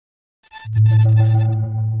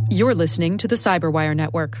You're listening to the Cyberwire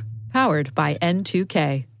Network, powered by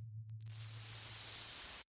N2K.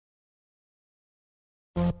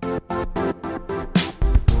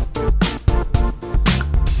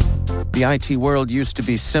 The IT world used to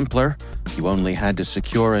be simpler. You only had to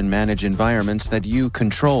secure and manage environments that you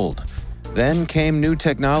controlled. Then came new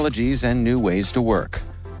technologies and new ways to work.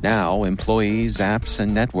 Now, employees, apps,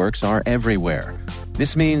 and networks are everywhere.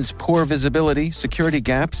 This means poor visibility, security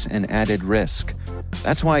gaps, and added risk.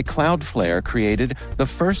 That's why Cloudflare created the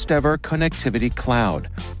first-ever connectivity cloud.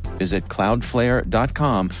 Visit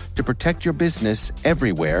cloudflare.com to protect your business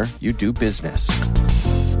everywhere you do business.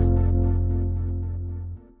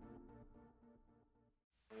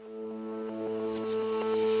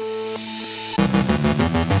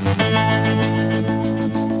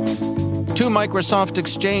 Two Microsoft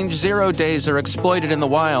Exchange 0 days are exploited in the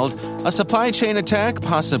wild. A supply chain attack,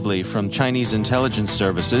 possibly from Chinese intelligence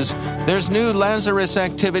services. There's new Lazarus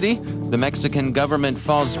activity. The Mexican government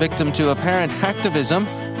falls victim to apparent hacktivism.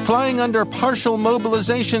 Flying under partial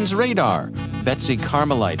mobilization's radar. Betsy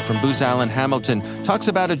Carmelite from Booz Allen Hamilton talks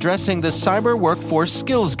about addressing the cyber workforce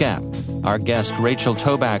skills gap. Our guest, Rachel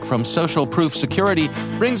Toback from Social Proof Security,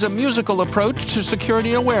 brings a musical approach to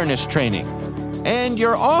security awareness training. And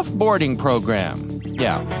your offboarding program.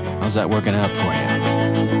 Yeah, how's that working out for you?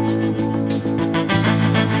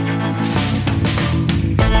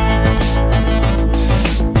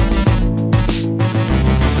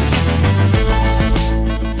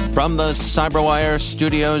 From the Cyberwire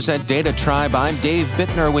studios at Data Tribe, I'm Dave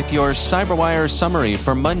Bittner with your Cyberwire summary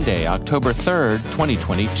for Monday, October 3rd,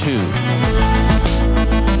 2022.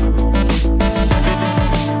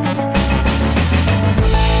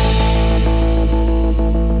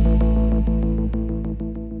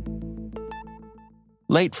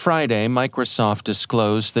 Late Friday, Microsoft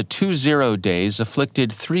disclosed the 2.0 days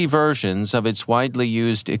afflicted three versions of its widely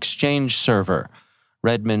used Exchange server.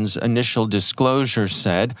 Redmond's initial disclosure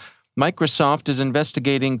said, Microsoft is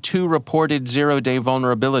investigating two reported zero-day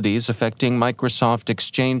vulnerabilities affecting Microsoft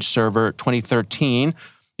Exchange Server 2013,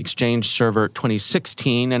 Exchange Server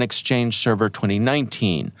 2016, and Exchange Server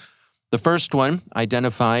 2019. The first one,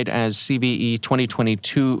 identified as CVE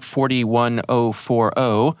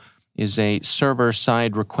 2022-41040, is a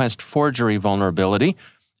server-side request forgery vulnerability,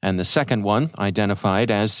 and the second one, identified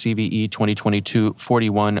as CVE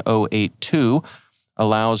 2022-41082,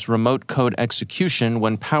 allows remote code execution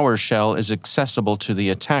when PowerShell is accessible to the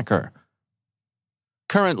attacker.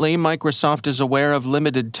 Currently, Microsoft is aware of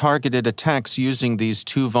limited targeted attacks using these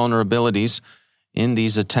two vulnerabilities. In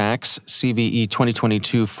these attacks, CVE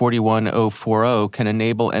 2022-41040 can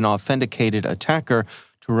enable an authenticated attacker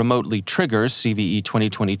to remotely trigger CVE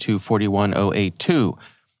 2022-41082.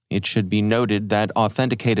 It should be noted that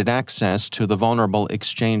authenticated access to the vulnerable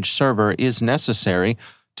Exchange server is necessary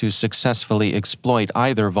to successfully exploit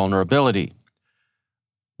either vulnerability.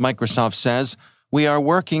 Microsoft says, "We are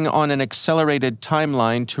working on an accelerated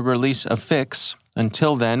timeline to release a fix.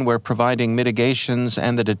 Until then, we're providing mitigations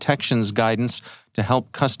and the detections guidance to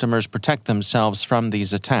help customers protect themselves from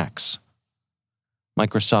these attacks."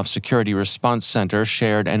 Microsoft Security Response Center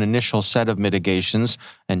shared an initial set of mitigations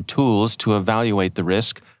and tools to evaluate the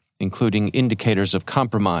risk, including indicators of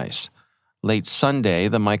compromise. Late Sunday,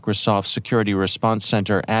 the Microsoft Security Response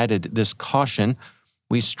Center added this caution: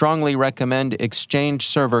 "We strongly recommend Exchange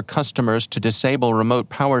Server customers to disable remote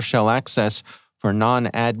PowerShell access for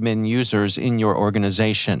non-admin users in your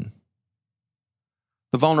organization."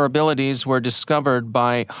 The vulnerabilities were discovered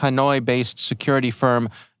by Hanoi-based security firm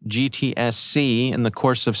GTSC in the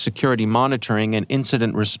course of security monitoring and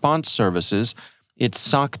incident response services its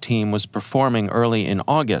SOC team was performing early in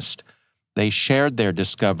August. They shared their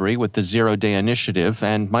discovery with the Zero Day Initiative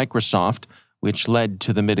and Microsoft, which led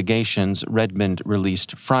to the mitigations Redmond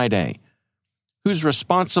released Friday. Who's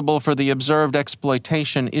responsible for the observed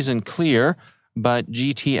exploitation isn't clear, but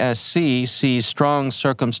GTSC sees strong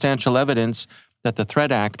circumstantial evidence that the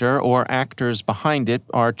threat actor or actors behind it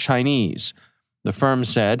are Chinese. The firm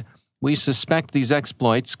said, "We suspect these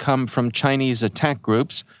exploits come from Chinese attack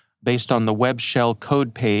groups based on the web shell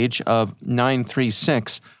code page of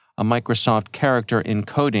 936, a Microsoft character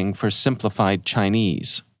encoding for simplified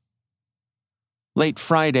Chinese." Late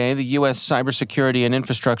Friday, the U.S. Cybersecurity and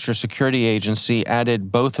Infrastructure Security Agency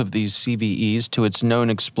added both of these CVEs to its known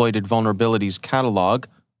exploited vulnerabilities catalog.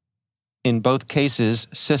 In both cases,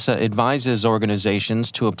 CISA advises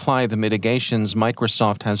organizations to apply the mitigations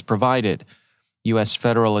Microsoft has provided. U.S.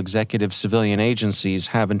 federal executive civilian agencies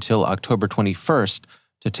have until October 21st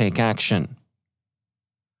to take action.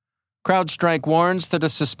 CrowdStrike warns that a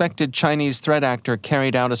suspected Chinese threat actor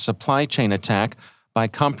carried out a supply chain attack by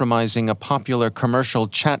compromising a popular commercial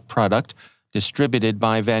chat product distributed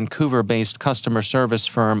by Vancouver-based customer service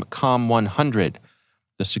firm Com100.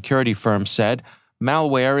 The security firm said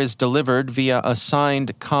malware is delivered via a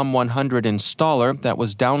signed Com100 installer that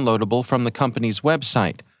was downloadable from the company's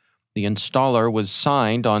website. The installer was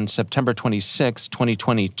signed on September 26,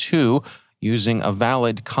 2022, using a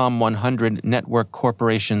valid Com100 Network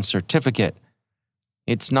Corporation certificate.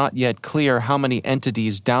 It's not yet clear how many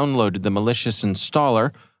entities downloaded the malicious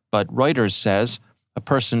installer, but Reuters says a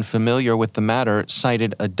person familiar with the matter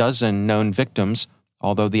cited a dozen known victims,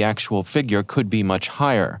 although the actual figure could be much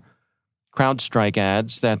higher. CrowdStrike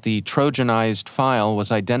adds that the Trojanized file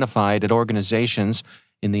was identified at organizations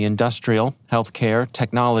in the industrial, healthcare,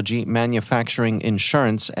 technology, manufacturing,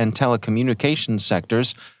 insurance, and telecommunications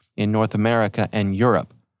sectors in North America and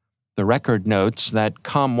Europe. The record notes that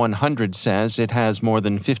Com100 says it has more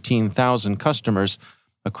than 15,000 customers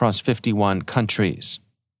across 51 countries.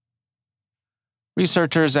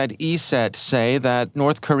 Researchers at ESET say that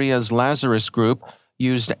North Korea's Lazarus Group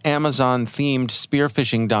used Amazon-themed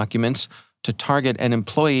spear-phishing documents to target an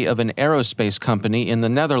employee of an aerospace company in the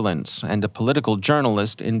Netherlands and a political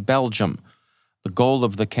journalist in Belgium. The goal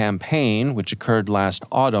of the campaign, which occurred last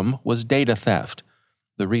autumn, was data theft.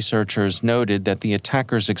 The researchers noted that the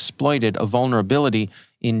attackers exploited a vulnerability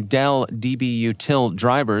in Dell DB-Util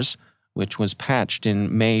drivers, which was patched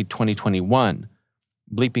in May 2021.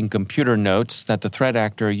 Bleeping Computer notes that the threat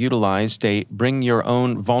actor utilized a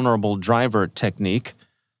bring-your-own-vulnerable driver technique,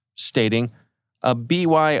 stating, "A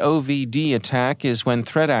BYOVD attack is when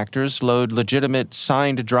threat actors load legitimate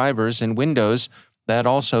signed drivers in Windows that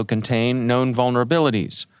also contain known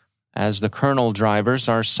vulnerabilities. As the kernel drivers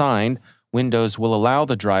are signed, Windows will allow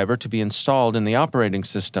the driver to be installed in the operating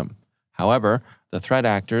system. However, the threat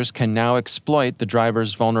actors can now exploit the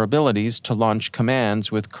driver's vulnerabilities to launch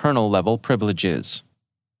commands with kernel-level privileges."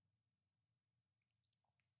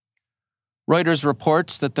 Reuters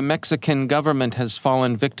reports that the Mexican government has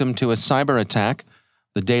fallen victim to a cyber attack.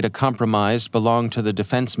 The data compromised belonged to the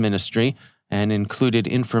Defense Ministry and included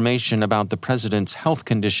information about the president's health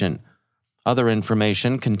condition. Other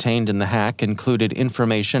information contained in the hack included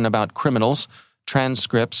information about criminals,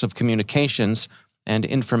 transcripts of communications, and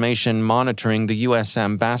information monitoring the U.S.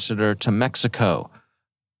 ambassador to Mexico.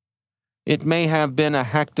 It may have been a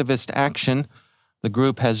hacktivist action. The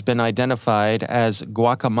group has been identified as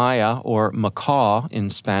Guacamaya, or Macaw in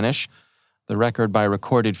Spanish. The record by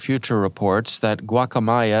Recorded Future reports that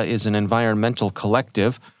Guacamaya is an environmental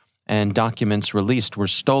collective, and documents released were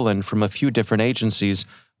stolen from a few different agencies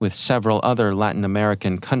with several other Latin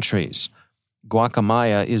American countries.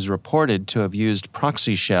 Guacamaya is reported to have used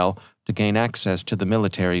Proxy Shell to gain access to the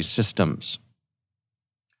military's systems.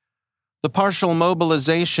 The partial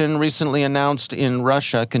mobilization recently announced in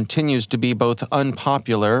Russia continues to be both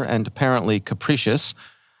unpopular and apparently capricious,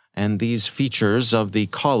 and these features of the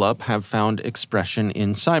call-up have found expression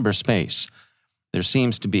in cyberspace. There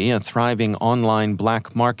seems to be a thriving online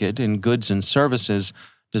black market in goods and services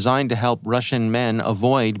designed to help Russian men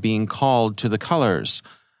avoid being called to the colors.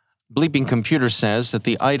 Bleeping Computer says that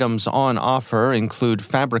the items on offer include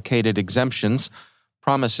fabricated exemptions,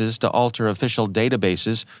 promises to alter official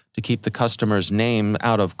databases to keep the customer's name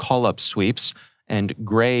out of call-up sweeps, and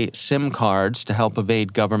gray SIM cards to help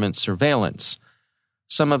evade government surveillance.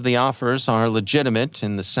 Some of the offers are legitimate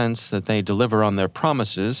in the sense that they deliver on their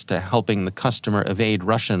promises to helping the customer evade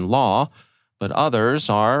Russian law, but others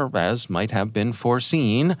are, as might have been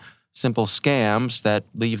foreseen, simple scams that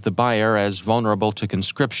leave the buyer as vulnerable to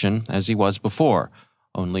conscription as he was before,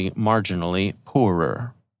 only marginally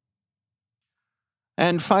poorer.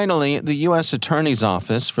 And finally, the U.S. Attorney's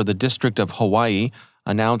Office for the District of Hawaii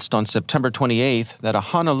announced on September 28th that a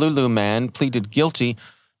Honolulu man pleaded guilty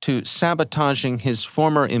to sabotaging his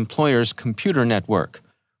former employer's computer network.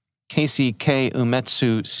 Casey K.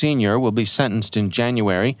 Umetsu Sr. will be sentenced in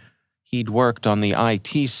January. He'd worked on the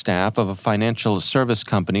IT staff of a financial service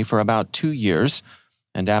company for about 2 years,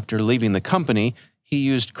 and after leaving the company, he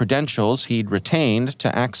used credentials he'd retained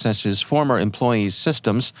to access his former employee's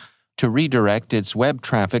systems to redirect its web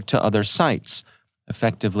traffic to other sites,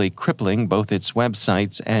 effectively crippling both its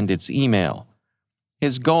websites and its email.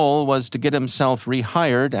 His goal was to get himself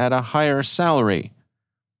rehired at a higher salary.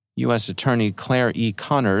 U.S. Attorney Claire E.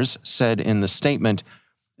 Connors said in the statement,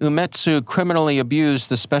 Umetsu criminally abused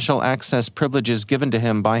the special access privileges given to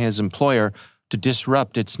him by his employer to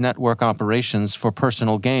disrupt its network operations for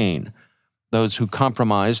personal gain. Those who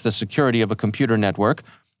compromise the security of a computer network,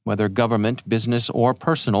 whether government, business, or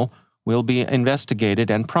personal, will be investigated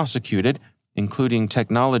and prosecuted, including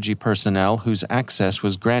technology personnel whose access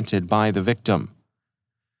was granted by the victim.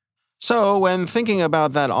 So, when thinking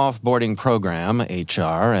about that offboarding program,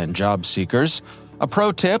 HR and job seekers, a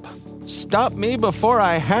pro tip, stop me before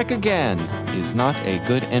I hack again, is not a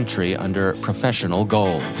good entry under professional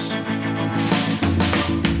goals.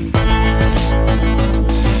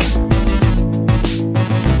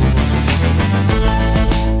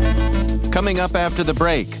 Coming up after the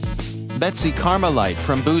break, Betsy Carmelite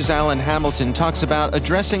from Booz Allen Hamilton talks about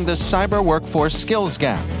addressing the cyber workforce skills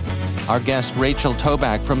gap. Our guest Rachel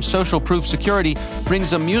Toback from Social Proof Security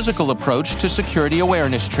brings a musical approach to security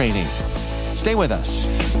awareness training. Stay with us.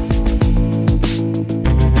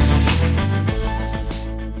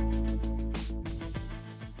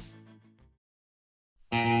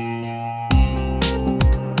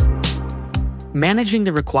 Managing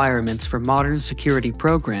the requirements for modern security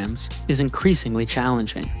programs is increasingly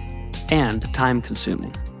challenging and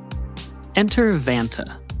time-consuming. Enter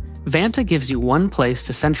Vanta. Vanta gives you one place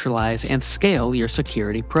to centralize and scale your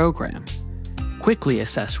security program. Quickly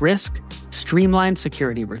assess risk, streamline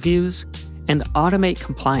security reviews, and automate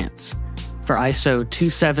compliance for ISO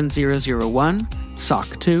 27001,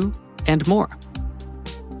 SOC 2, and more.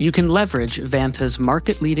 You can leverage Vanta's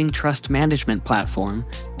market-leading trust management platform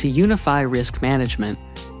to unify risk management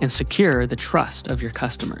and secure the trust of your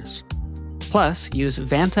customers. Plus, use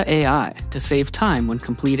Vanta AI to save time when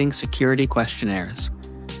completing security questionnaires.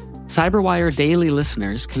 CyberWire Daily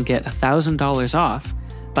listeners can get $1,000 off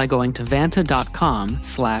by going to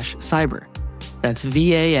vanta.com/cyber. That's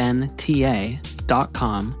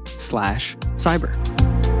VANTA.com/cyber.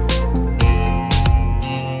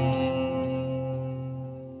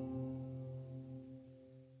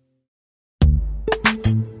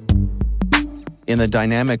 In the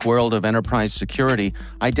dynamic world of enterprise security,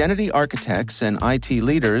 identity architects and IT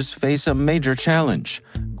leaders face a major challenge.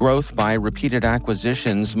 Growth by repeated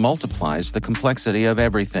acquisitions multiplies the complexity of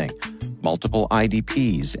everything. Multiple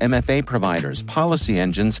IDPs, MFA providers, policy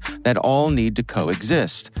engines that all need to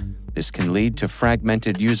coexist. This can lead to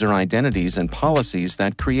fragmented user identities and policies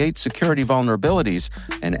that create security vulnerabilities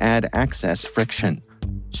and add access friction.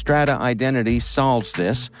 Strata Identity solves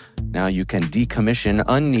this. Now you can decommission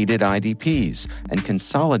unneeded IDPs and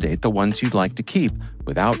consolidate the ones you'd like to keep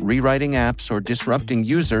without rewriting apps or disrupting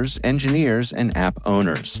users, engineers, and app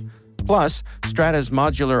owners. Plus, Strata's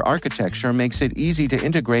modular architecture makes it easy to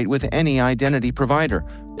integrate with any identity provider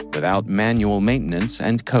without manual maintenance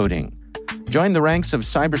and coding. Join the ranks of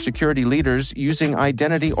cybersecurity leaders using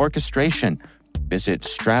identity orchestration. Visit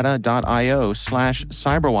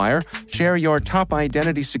strata.io/cyberwire, share your top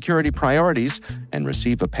identity security priorities, and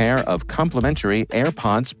receive a pair of complimentary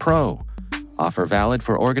AirPods Pro. Offer valid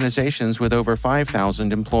for organizations with over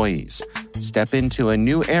 5,000 employees. Step into a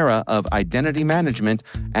new era of identity management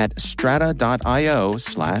at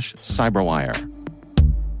strata.io/cyberwire.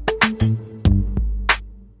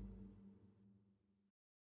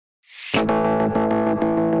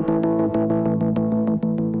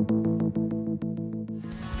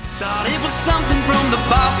 Thought it was something from the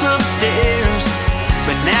boss upstairs,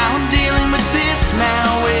 but now I'm dealing with this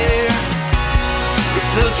malware.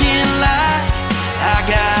 It's looking like I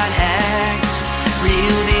got hacked,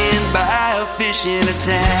 reeled in by a phishing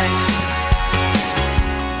attack.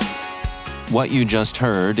 What you just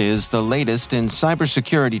heard is the latest in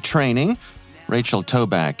cybersecurity training. Rachel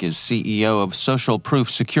Toback is CEO of Social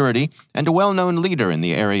Proof Security and a well-known leader in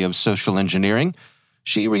the area of social engineering.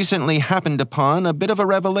 She recently happened upon a bit of a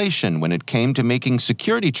revelation when it came to making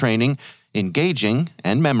security training engaging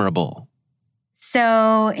and memorable.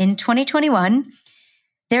 So in 2021,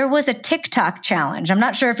 there was a TikTok challenge. I'm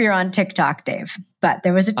not sure if you're on TikTok, Dave, but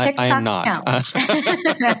there was a TikTok I am not. challenge.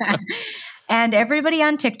 And everybody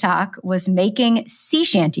on TikTok was making sea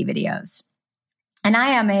shanty videos. And I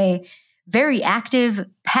am a very active,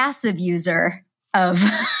 passive user of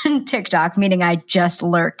TikTok, meaning I just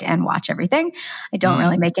lurk and watch everything. I don't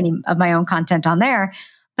really make any of my own content on there.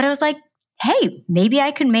 But I was like, hey, maybe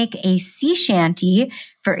I could make a sea shanty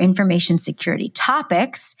for information security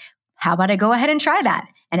topics. How about I go ahead and try that?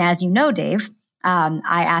 And as you know, Dave, I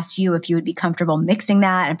asked you if you would be comfortable mixing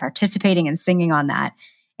that and participating and singing on that.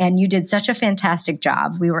 And you did such a fantastic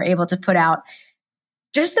job. We were able to put out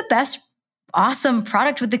just the best, awesome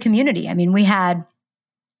product with the community. I mean, we had,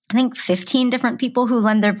 I think, 15 different people who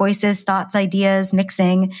lend their voices, thoughts, ideas,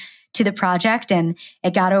 mixing to the project. And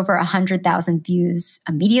it got over 100,000 views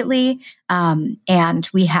immediately. And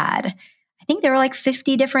we had, I think there were like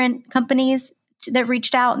 50 different companies that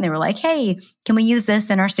reached out and they were like, hey, can we use this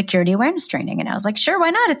in our security awareness training? And I was like, sure, why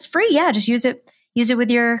not? It's free. Yeah, just use it with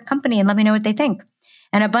your company and let me know what they think.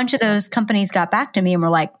 And a bunch of those companies got back to me and were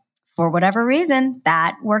like, for whatever reason,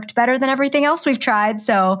 that worked better than everything else we've tried.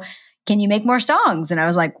 So can you make more songs? And I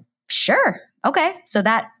was like, sure. Okay. So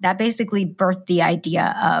that basically birthed the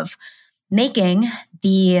idea of making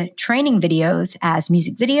the training videos as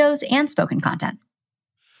music videos and spoken content.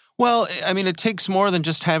 Well, I mean, it takes more than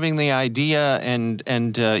just having the idea and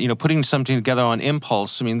putting something together on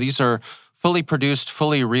impulse. I mean, these are fully produced,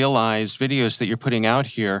 fully realized videos that you're putting out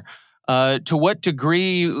here. To what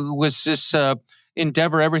degree was this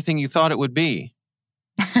endeavor everything you thought it would be?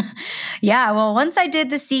 Yeah, well, once I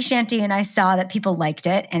did the sea shanty and I saw that people liked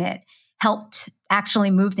it and it helped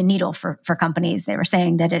actually move the needle for companies, they were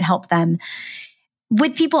saying that it helped them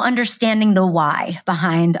with people understanding the why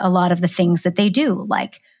behind a lot of the things that they do,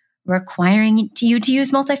 like requiring you to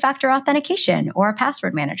use multi-factor authentication or a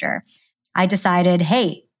password manager. I decided,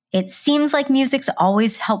 hey, it seems like music's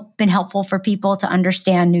always been helpful for people to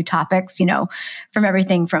understand new topics, from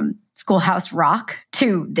everything from Schoolhouse Rock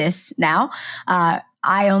to this now.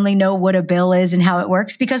 I only know what a bill is and how it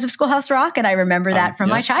works because of Schoolhouse Rock, and I remember that from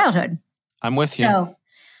my childhood. I'm with you. So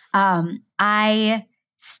I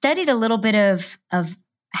studied a little bit of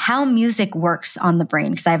how music works on the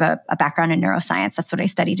brain because I have a background in neuroscience. That's what I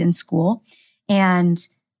studied in school. And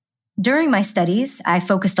during my studies, I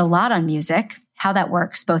focused a lot on music, how that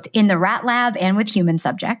works, both in the rat lab and with human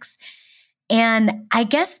subjects. And I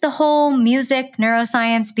guess the whole music,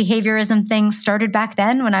 neuroscience, behaviorism thing started back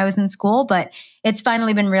then when I was in school, but it's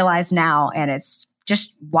finally been realized now. And it's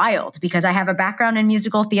just wild because I have a background in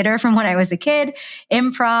musical theater from when I was a kid,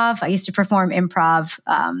 improv. I used to perform improv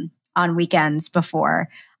on weekends before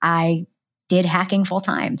I did hacking full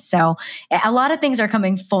time. So a lot of things are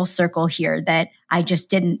coming full circle here that I just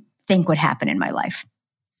didn't think would happen in my life.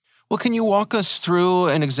 Well, can you walk us through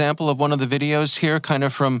an example of one of the videos here, kind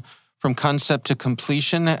of from concept to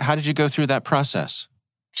completion? How did you go through that process?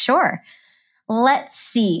 Sure. Let's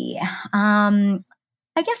see.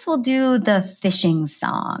 I guess we'll do the fishing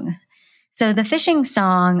song. So the fishing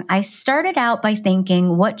song, I started out by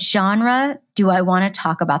thinking, what genre do I want to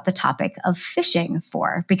talk about the topic of fishing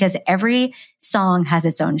for? Because every song has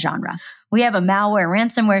its own genre. We have a malware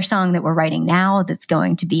ransomware song that we're writing now that's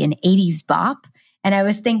going to be an 80s bop. And I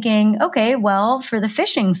was thinking, okay, well, for the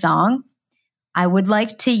fishing song, I would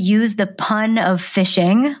like to use the pun of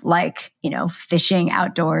fishing, like, fishing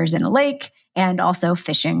outdoors in a lake and also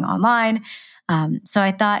fishing online. So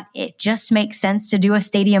I thought it just makes sense to do a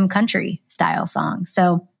stadium country style song.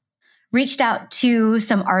 So reached out to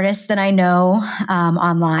some artists that I know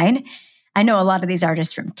online. I know a lot of these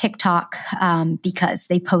artists from TikTok because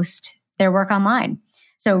they post their work online.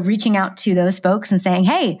 So reaching out to those folks and saying,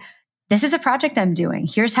 hey, this is a project I'm doing.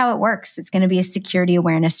 Here's how it works. It's going to be a security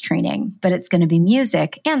awareness training, but it's going to be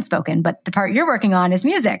music and spoken. But the part you're working on is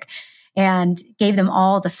music. And gave them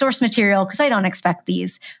all the source material because I don't expect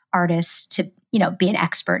these artists to, be an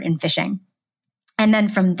expert in fishing. And then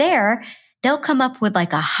from there, they'll come up with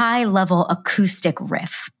like a high level acoustic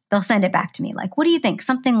riff. They'll send it back to me like, what do you think?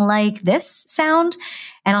 Something like this sound?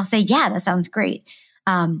 And I'll say, yeah, that sounds great.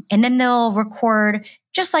 And then they'll record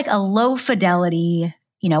just like a low fidelity,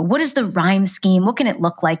 what is the rhyme scheme? What can it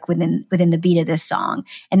look like within the beat of this song?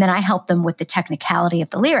 And then I help them with the technicality of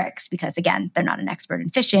the lyrics because, again, they're not an expert in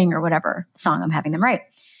fishing or whatever song I'm having them write.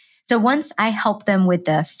 So once I help them with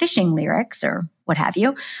the fishing lyrics or what have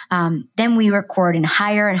you, then we record in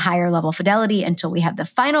higher and higher level fidelity until we have the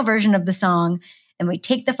final version of the song. And we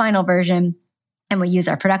take the final version and we use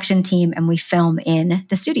our production team and we film in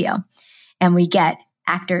the studio. And we get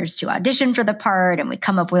actors to audition for the part, and we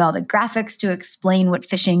come up with all the graphics to explain what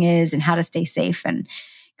fishing is and how to stay safe and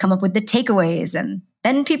come up with the takeaways. And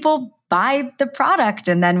then people buy the product,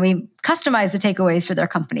 and then we customize the takeaways for their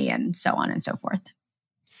company and so on and so forth.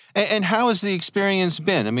 And how has the experience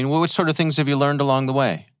been? I mean, what sort of things have you learned along the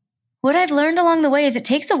way? What I've learned along the way is it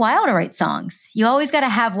takes a while to write songs. You always got to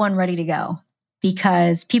have one ready to go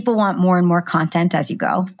because people want more and more content as you go,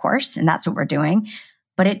 of course, and that's what we're doing.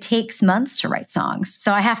 But it takes months to write songs.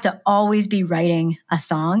 So I have to always be writing a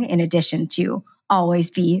song in addition to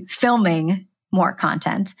always be filming more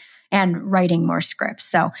content and writing more scripts.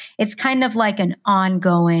 So it's kind of like an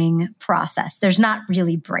ongoing process. There's not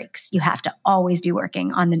really breaks. You have to always be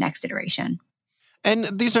working on the next iteration. And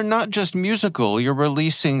these are not just musical. You're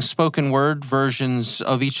releasing spoken word versions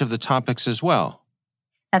of each of the topics as well.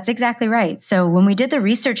 That's exactly right. So when we did the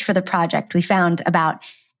research for the project, we found about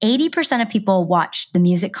 80% of people watched the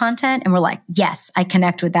music content and were like, yes, I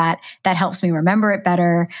connect with that. That helps me remember it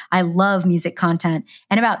better. I love music content.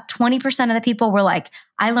 And about 20% of the people were like,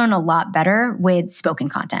 I learn a lot better with spoken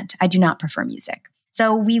content. I do not prefer music.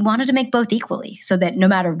 So we wanted to make both equally so that no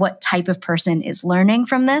matter what type of person is learning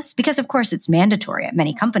from this, because of course it's mandatory at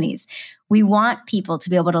many companies, we want people to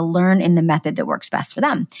be able to learn in the method that works best for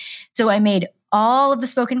them. So I made all of the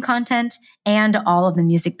spoken content and all of the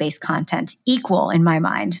music-based content equal in my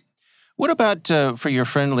mind. What about for your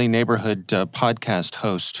friendly neighborhood podcast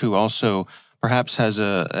host who also perhaps has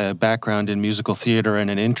a background in musical theater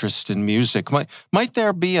and an interest in music? Might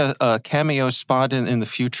there be a cameo spot in the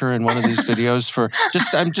future in one of these videos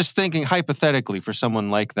I'm just thinking hypothetically for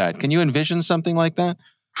someone like that. Can you envision something like that?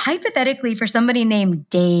 Hypothetically, for somebody named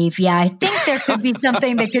Dave, yeah, I think there could be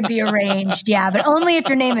something that could be arranged, yeah, but only if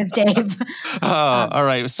your name is Dave. All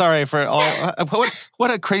right. Sorry for all. What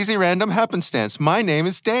a crazy random happenstance. My name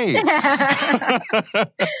is Dave.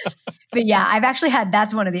 But yeah, I've actually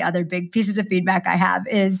that's one of the other big pieces of feedback I have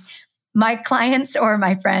is my clients or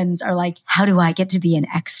my friends are like, how do I get to be an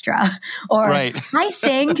extra? Or right. Can I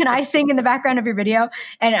sing in the background of your video?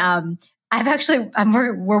 And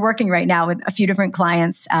we're working right now with a few different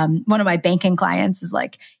clients. One of my banking clients is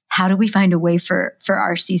like, how do we find a way for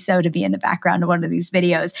our CISO to be in the background of one of these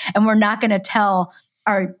videos? And we're not going to tell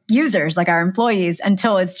our users, like our employees,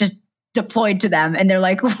 until it's just deployed to them. And they're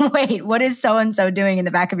like, wait, what is so-and-so doing in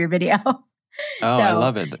the back of your video? I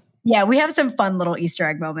love it. Yeah, we have some fun little Easter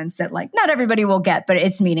egg moments that like not everybody will get, but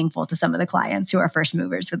it's meaningful to some of the clients who are first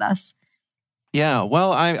movers with us. Yeah,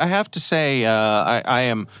 well, I have to say I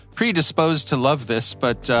am predisposed to love this,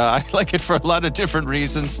 but I like it for a lot of different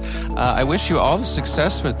reasons. I wish you all the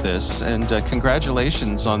success with this, and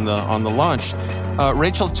congratulations on the launch.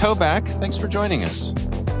 Rachel Toback, thanks for joining us.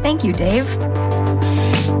 Thank you, Dave.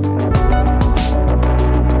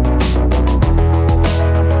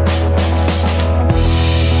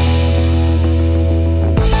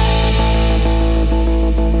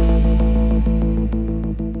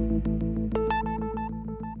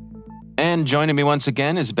 And joining me once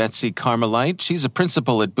again is Betsy Carmelite. She's a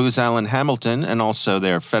principal at Booz Allen Hamilton and also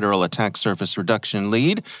their Federal Attack Surface Reduction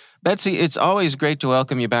Lead. Betsy, it's always great to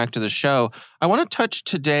welcome you back to the show. I want to touch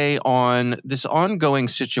today on this ongoing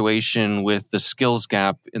situation with the skills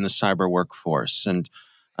gap in the cyber workforce and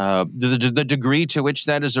the degree to which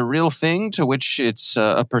that is a real thing, to which it's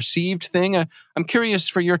a perceived thing. I'm curious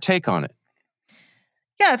for your take on it.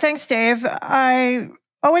 Yeah, thanks, Dave. I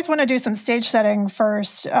always want to do some stage setting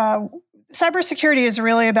first. Cybersecurity is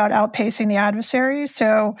really about outpacing the adversary.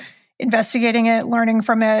 So investigating it, learning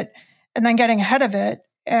from it, and then getting ahead of it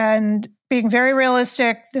and being very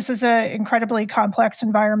realistic. This is an incredibly complex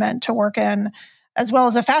environment to work in, as well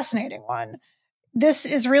as a fascinating one. This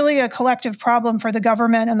is really a collective problem for the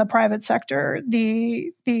government and the private sector,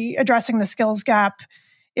 the addressing the skills gap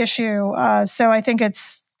issue. So I think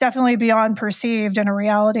it's definitely beyond perceived and a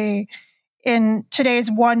reality. In today's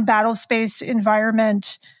one battle space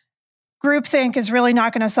environment, groupthink is really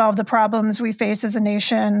not going to solve the problems we face as a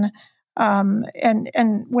nation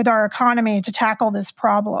and with our economy to tackle this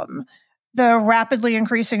problem. The rapidly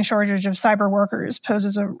increasing shortage of cyber workers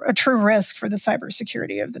poses a true risk for the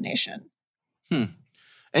cybersecurity of the nation.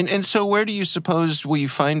 And so where do you suppose we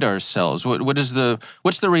find ourselves? What's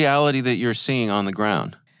the reality that you're seeing on the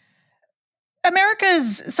ground?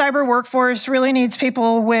 America's cyber workforce really needs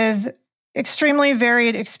people with extremely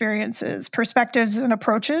varied experiences, perspectives, and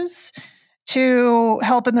approaches to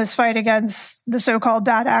help in this fight against the so-called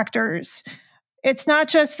bad actors. It's not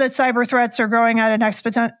just that cyber threats are growing at an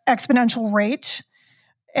exponential rate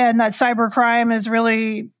and that cybercrime is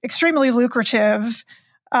really extremely lucrative.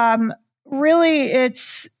 Really,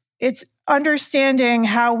 it's understanding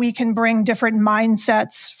how we can bring different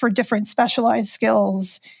mindsets for different specialized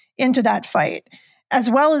skills into that fight, as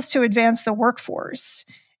well as to advance the workforce.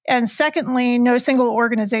 And secondly, no single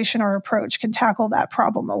organization or approach can tackle that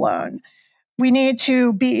problem alone. We need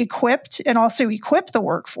to be equipped and also equip the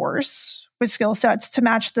workforce with skill sets to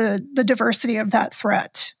match the diversity of that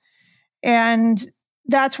threat. And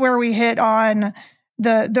that's where we hit on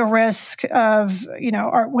the risk of,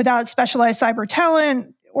 without specialized cyber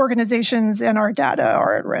talent, organizations and our data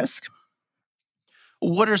are at risk.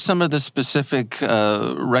 What are some of the specific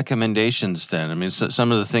recommendations then? I mean,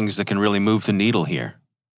 some of the things that can really move the needle here.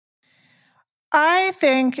 I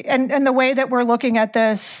think, and the way that we're looking at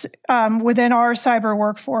this within our cyber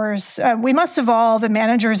workforce, we must evolve, and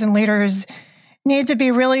managers and leaders need to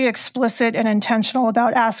be really explicit and intentional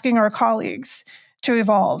about asking our colleagues to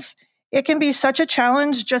evolve. It can be such a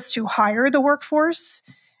challenge just to hire the workforce.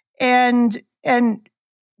 And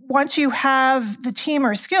once you have the team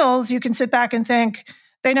or skills, you can sit back and think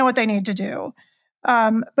they know what they need to do.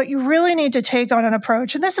 But you really need to take on an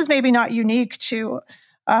approach, and this is maybe not unique to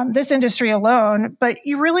this industry alone, but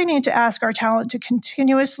you really need to ask our talent to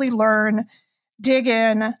continuously learn, dig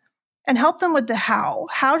in, and help them with the how.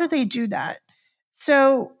 How do they do that?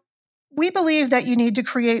 So we believe that you need to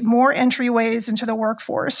create more entryways into the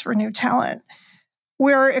workforce for new talent.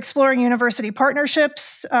 We're exploring university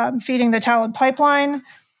partnerships, feeding the talent pipeline.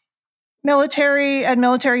 Military and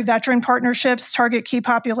military veteran partnerships target key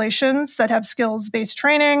populations that have skills-based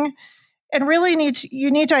training, and really you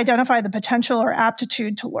need to identify the potential or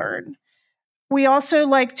aptitude to learn. We also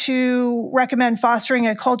like to recommend fostering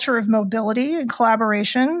a culture of mobility and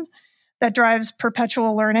collaboration that drives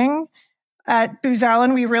perpetual learning. At Booz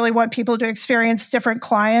Allen, we really want people to experience different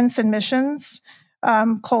clients and missions,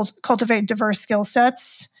 cultivate diverse skill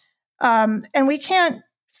sets. And we can't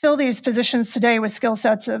fill these positions today with skill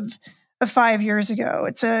sets of 5 years ago.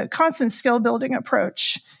 It's a constant skill building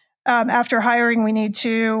approach. After hiring, we need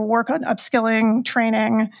to work on upskilling,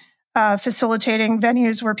 training, facilitating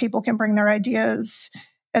venues where people can bring their ideas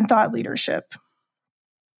and thought leadership.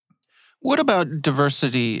 What about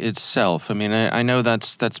diversity itself? I mean, I know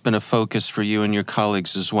that's been a focus for you and your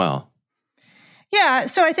colleagues as well. Yeah,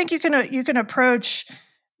 so I think you can approach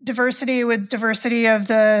diversity with diversity of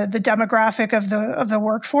the demographic of the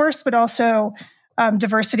workforce, but also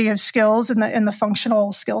diversity of skills and the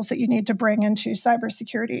functional skills that you need to bring into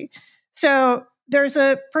cybersecurity. So there's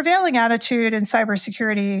a prevailing attitude in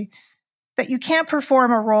cybersecurity that you can't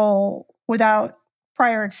perform a role without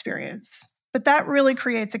prior experience. But that really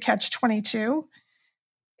creates a catch-22,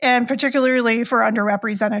 and particularly for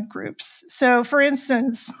underrepresented groups. So, for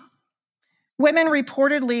instance, women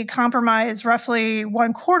reportedly comprise roughly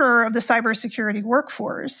 1/4 of the cybersecurity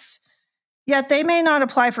workforce, yet they may not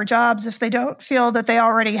apply for jobs if they don't feel that they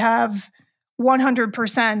already have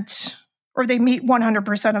 100% or they meet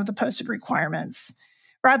 100% of the posted requirements,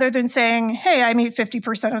 rather than saying, hey, I meet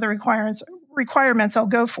 50% of the requirements, I'll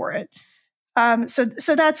go for it.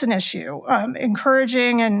 So that's an issue.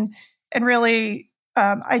 Encouraging and really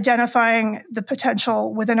identifying the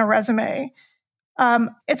potential within a resume.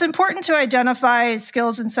 It's important to identify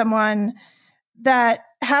skills in someone that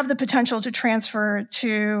have the potential to transfer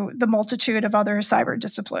to the multitude of other cyber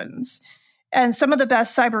disciplines. And some of the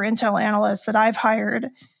best cyber intel analysts that I've hired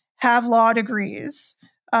have law degrees.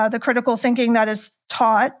 The critical thinking that is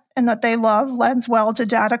taught and that they love lends well to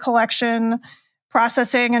data collection,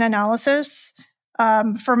 processing, and analysis.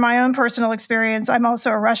 From my own personal experience, I'm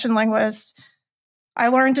also a Russian linguist. I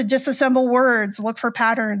learned to disassemble words, look for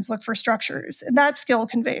patterns, look for structures. And that skill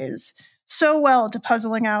conveys so well to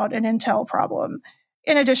puzzling out an intel problem,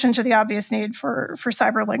 in addition to the obvious need for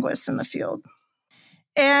cyber linguists in the field.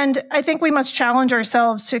 And I think we must challenge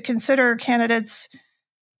ourselves to consider candidates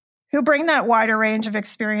who bring that wider range of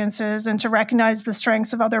experiences and to recognize the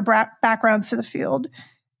strengths of other backgrounds to the field.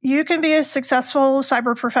 You can be a successful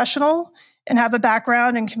cyber professional and have a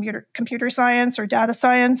background in computer science or data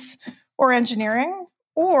science or engineering,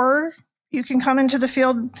 or you can come into the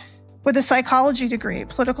field with a psychology degree,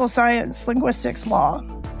 political science, linguistics, law.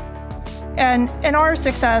 And in our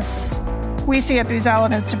success, we see at Booz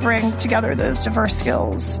Allen is to bring together those diverse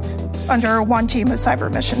skills under one team of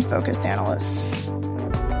cyber mission-focused analysts.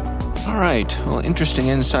 All right. Well, interesting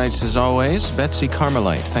insights as always. Betsy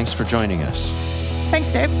Carmelite, thanks for joining us.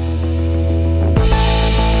 Thanks, Dave.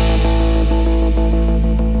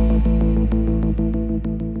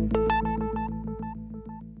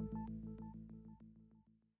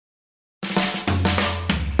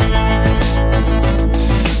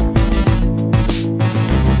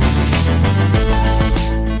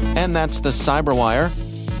 And that's the Cyberwire.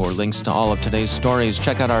 For links to all of today's stories,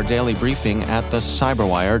 check out our daily briefing at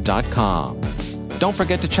thecyberwire.com. Don't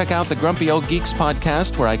forget to check out the Grumpy Old Geeks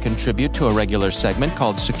podcast, where I contribute to a regular segment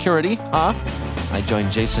called Security, Huh? I join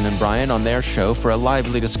Jason and Brian on their show for a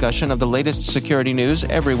lively discussion of the latest security news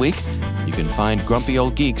every week. You can find Grumpy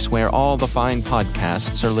Old Geeks where all the fine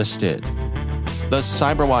podcasts are listed. The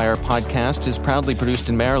Cyberwire podcast is proudly produced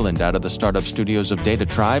in Maryland out of the startup studios of Data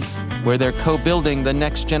Tribe, where they're co-building the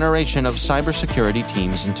next generation of cybersecurity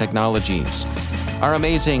teams and technologies. Our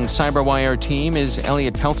amazing Cyberwire team is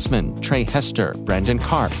Elliot Peltzman, Trey Hester, Brandon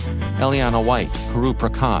Karp, Eliana White, Guru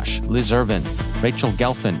Prakash, Liz Irvin, Rachel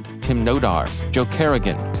Gelfand, Tim Nodar, Joe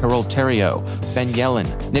Kerrigan, Carol Terrio, Ben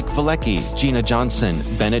Yellen, Nick Valecki, Gina Johnson,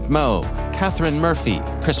 Bennett Moe, Catherine Murphy,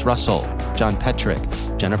 Chris Russell, John Petrick,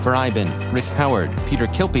 Jennifer Iben, Rick Howard, Peter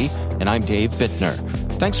Kilpie, and I'm Dave Bittner.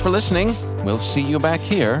 Thanks for listening. We'll see you back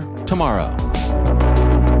here tomorrow.